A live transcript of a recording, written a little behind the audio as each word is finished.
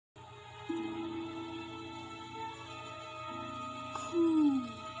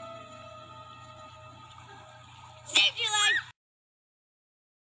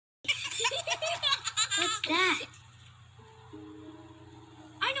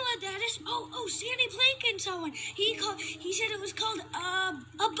Yes. Oh, Sandy Plankin saw one. He said it was called a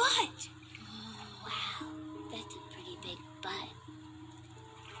butt. Wow, that's a pretty big butt.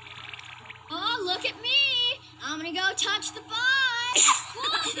 Oh, look at me. I'm gonna go touch the butt.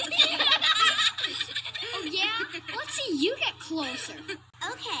 Oh, yeah? Let's see you get closer.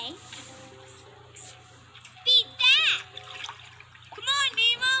 Okay. Beat that! Come on,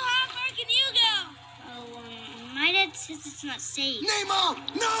 Nemo. How far can you go? Oh, my dad says it's not safe. Nemo!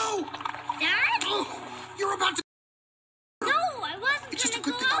 No! Dad? Oh, you're about to... No, I wasn't It's just a gonna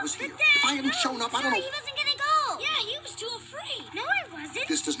good go. thing I was here. If I hadn't shown up, I don't know... He wasn't gonna go. Yeah, he was too afraid. No, I wasn't.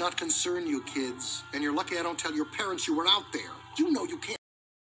 This does not concern you, kids. And you're lucky I don't tell your parents you were out there. You know you can't...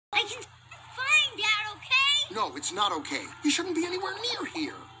 I can find Dad, okay? No, it's not okay. You shouldn't be anywhere near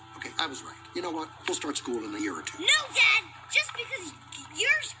here. Okay, I was right. You know what? We'll start school in a year or two. No, Dad. Just because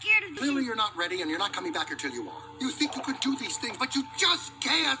you're scared of... Clearly you're not ready, and you're not coming back until you are. You think you could do these things, but you just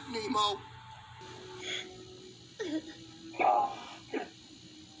can't, Nemo. I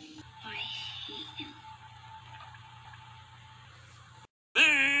hate him.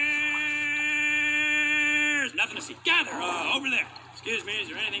 There's nothing to see. Gather, over there. Excuse me, is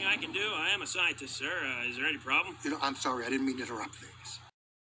there anything I can do? I am a scientist, sir. Is there any problem? You know, I'm sorry. I didn't mean to interrupt things.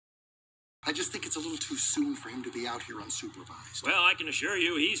 I just think it's a little too soon for him to be out here unsupervised. Well, I can assure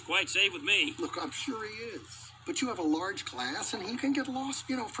you he's quite safe with me. Look, I'm sure he is. But you have a large class, and he can get lost,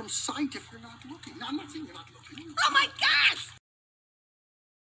 from sight if you're not looking. Now, I'm not saying you're not looking. Oh, my gosh!